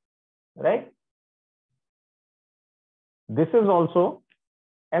 Right? This is also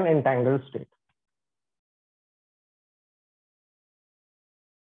an entangled state.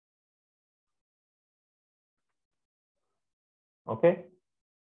 Okay.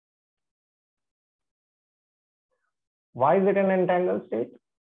 Why is it an entangled state?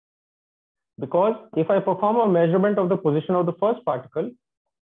 Because if I perform a measurement of the position of the first particle,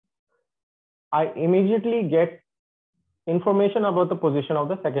 I immediately get information about the position of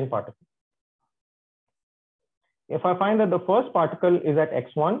the second particle. If I find that the first particle is at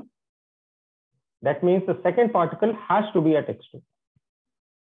X1, that means the second particle has to be at X2.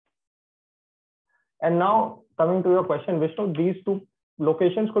 And now coming to your question, Vishnu, these two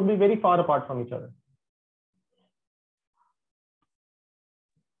locations could be very far apart from each other.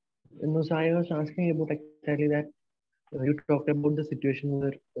 No, so I was asking about exactly that. You talked about the situation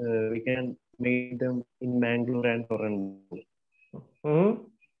where we can make them in Mangalore and Toronto. Mm-hmm.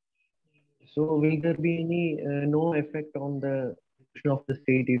 So will there be any no effect on the position of the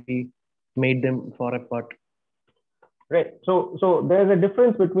state if we made them far apart? Right. So there's a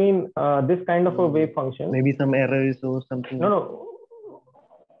difference between this kind of a wave function. Maybe some errors or something. No.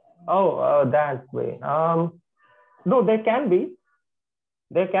 Oh, that way. No, there can be.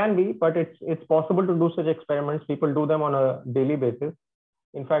 There can be, but it's possible to do such experiments. People do them on a daily basis.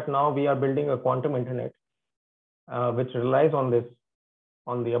 In fact, now we are building a quantum internet, which relies on this,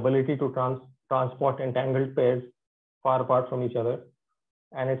 on the ability to transport entangled pairs far apart from each other.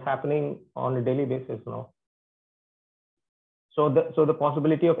 And it's happening on a daily basis now. So the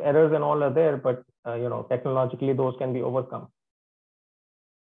possibility of errors and all are there, but technologically those can be overcome.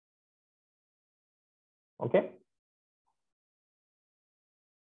 Okay.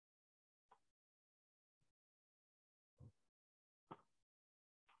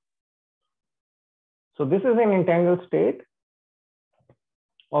 So this is an entangled state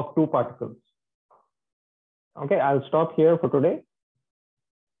of two particles. Okay, I'll stop here for today.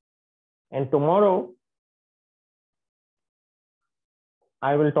 And tomorrow,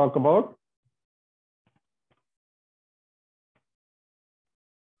 I will talk about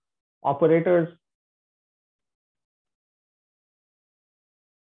operators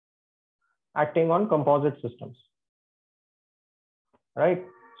acting on composite systems. Right?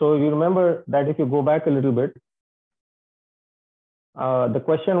 So you remember that if you go back a little bit, the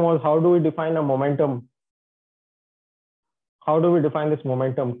question was, how do we define a momentum? How do we define this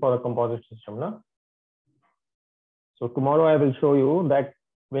momentum for a composite system? No? So tomorrow I will show you that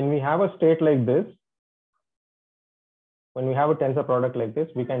when we have a state like this, when we have a tensor product like this,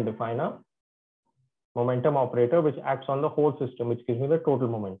 we can define a momentum operator which acts on the whole system, which gives me the total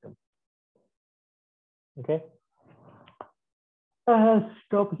momentum. Okay.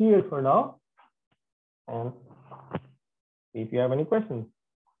 Stop here for now and see if you have any questions.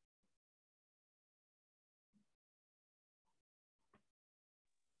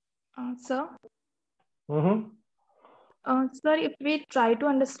 Sir? Mm-hmm. Sir, if we try to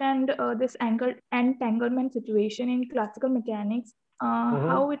understand this entanglement situation in classical mechanics,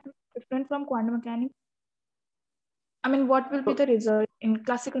 how it is different from quantum mechanics? I mean, what will be the result in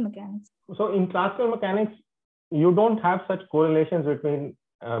classical mechanics? So in classical mechanics, you don't have such correlations between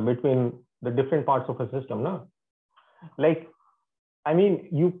the different parts of a system, no? Like, I mean,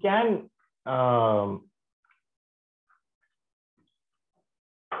 you can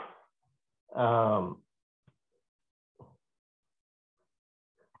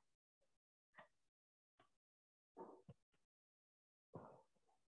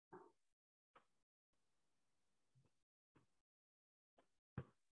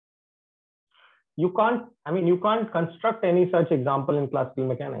you can't construct any such example in classical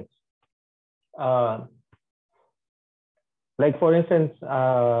mechanics. Like for instance,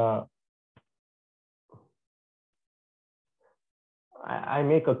 I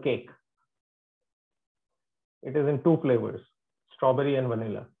make a cake. It is in two flavors, strawberry and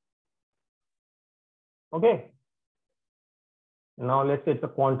vanilla. Okay. Now let's say it's a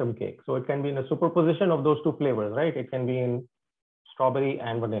quantum cake. So it can be in a superposition of those two flavors, right? It can be in strawberry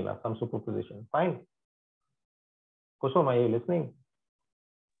and vanilla, some superposition. Fine. Kusum, are you listening?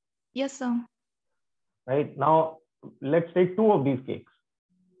 Yes, sir. Right. Now let's take two of these cakes.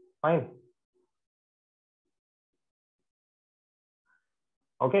 Fine.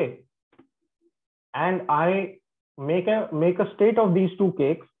 Okay. And I make a state of these two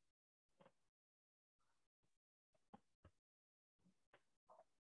cakes.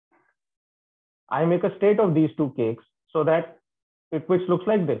 I make a state of these two cakes so that which looks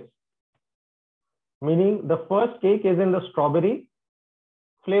like this. Meaning the first cake is in the strawberry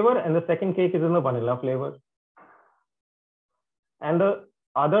flavor and the second cake is in the vanilla flavor. And the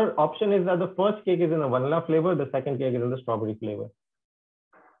other option is that the first cake is in the vanilla flavor, the second cake is in the strawberry flavor.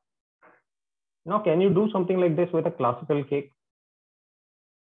 Now, can you do something like this with a classical cake?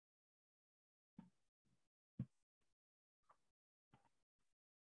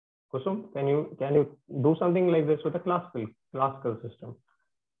 Kusum, can you do something like this with a classical system?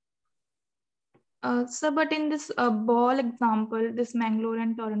 Sir, but in this ball example, this Mangalore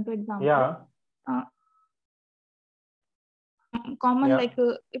and Toronto example, yeah, common, yeah. like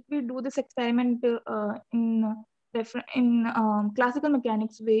if we do this experiment in classical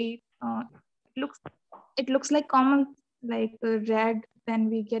mechanics way, it looks like common, like red, then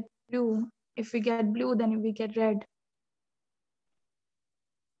we get blue. If we get blue, then we get red.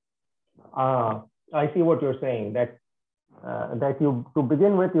 I see what you're saying, that you, to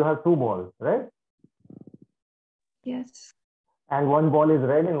begin with, you have two balls, right? Yes. And one ball is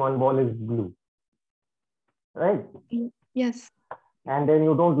red and one ball is blue, right? Yes. And then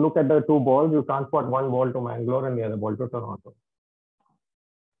you don't look at the two balls, you transport one ball to Mangalore and the other ball to Toronto.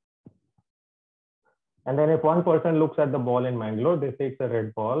 And then if one person looks at the ball in Mangalore, they say it's a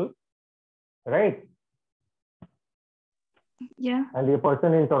red ball, right? Yeah. And the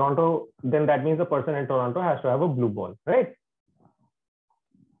person in Toronto, then that means the person in Toronto has to have a blue ball, right?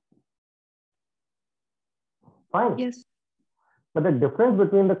 Fine. Yes. But the difference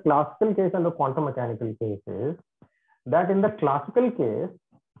between the classical case and the quantum mechanical case is that in the classical case,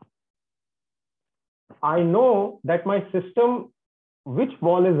 I know that my system, which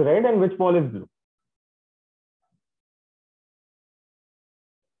ball is red and which ball is blue.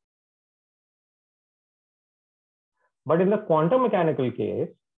 But in the quantum mechanical case,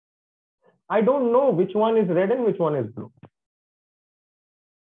 I don't know which one is red and which one is blue.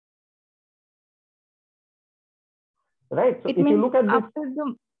 Right. So if you look at this,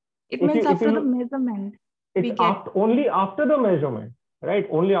 it means after the measurement. It's only after the measurement, right?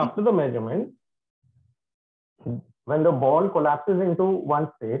 Only after the measurement, when the ball collapses into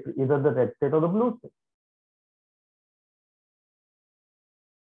one state, either the red state or the blue state.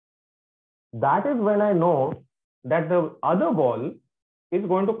 That is when I know that the other ball is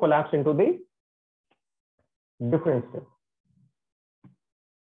going to collapse into the different state.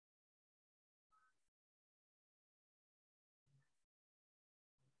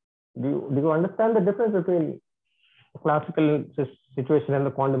 Do you understand the difference between the classical situation and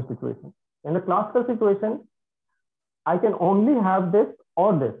the quantum situation? In the classical situation, I can only have this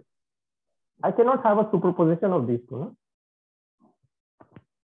or this. I cannot have a superposition of these two, no?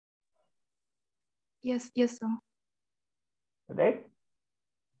 Yes, sir. Right?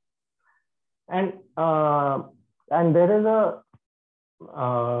 And there is a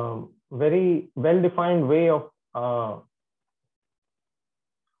very well-defined way of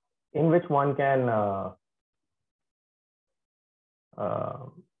in which one can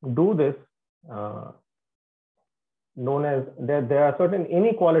do this, known as there are certain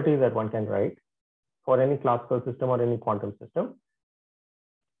inequalities that one can write for any classical system or any quantum system.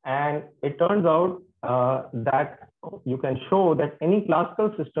 And it turns out that you can show that any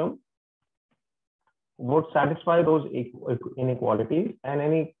classical system would satisfy those inequalities, and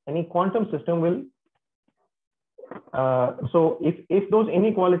any quantum system will. So if those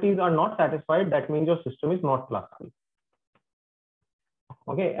inequalities are not satisfied, that means your system is not classical.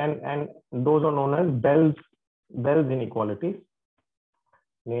 Okay, and those are known as Bell's inequalities,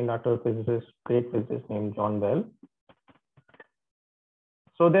 named after a great physicist named John Bell.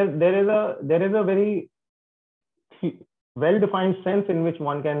 So there is a very well-defined sense in which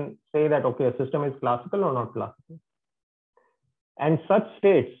one can say that, okay, a system is classical or not classical. And such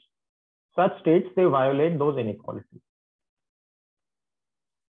states, they violate those inequalities.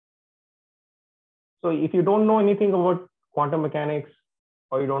 So if you don't know anything about quantum mechanics,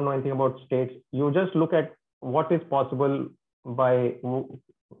 or you don't know anything about states, you just look at what is possible by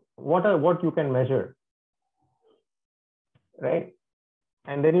what you can measure, right?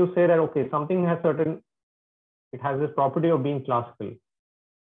 And then you say that, okay, something has it has this property of being classical,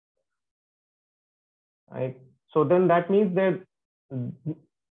 right? So then that means that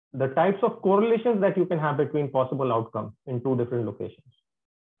the types of correlations that you can have between possible outcomes in two different locations,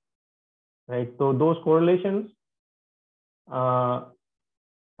 right? So those correlations have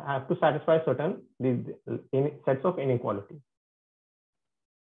to satisfy certain sets of inequalities.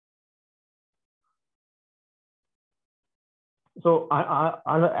 So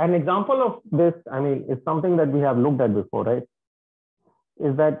an example of this, I mean, is something that we have looked at before, right?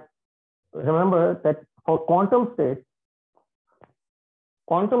 Is that, remember that for quantum states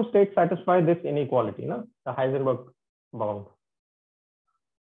satisfy this inequality, no? The Heisenberg bound,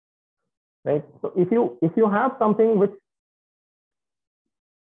 right? So if you have something which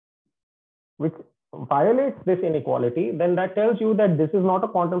violates this inequality, then that tells you that this is not a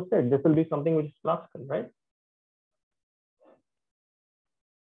quantum state. This will be something which is classical, right?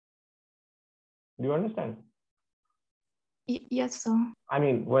 Do you understand? Yes, sir. I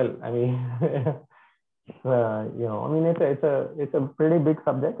mean, well, I mean, you know, I mean, it's a pretty big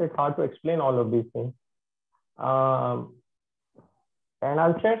subject. It's hard to explain all of these things. And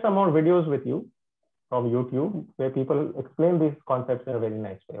I'll share some more videos with you from YouTube where people explain these concepts in a very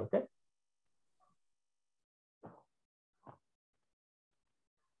nice way. Okay.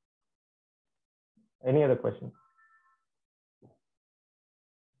 Any other questions?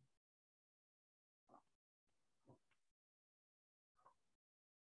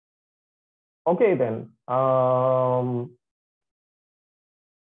 Okay, then. I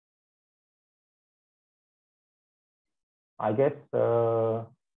guess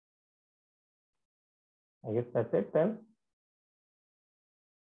that's it then.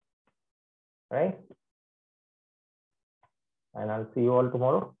 Right? And I'll see you all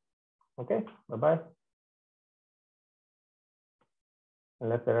tomorrow. Okay, bye-bye.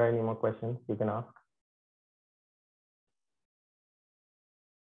 Unless there are any more questions, you can ask.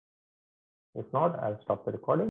 If not, I'll stop the recording.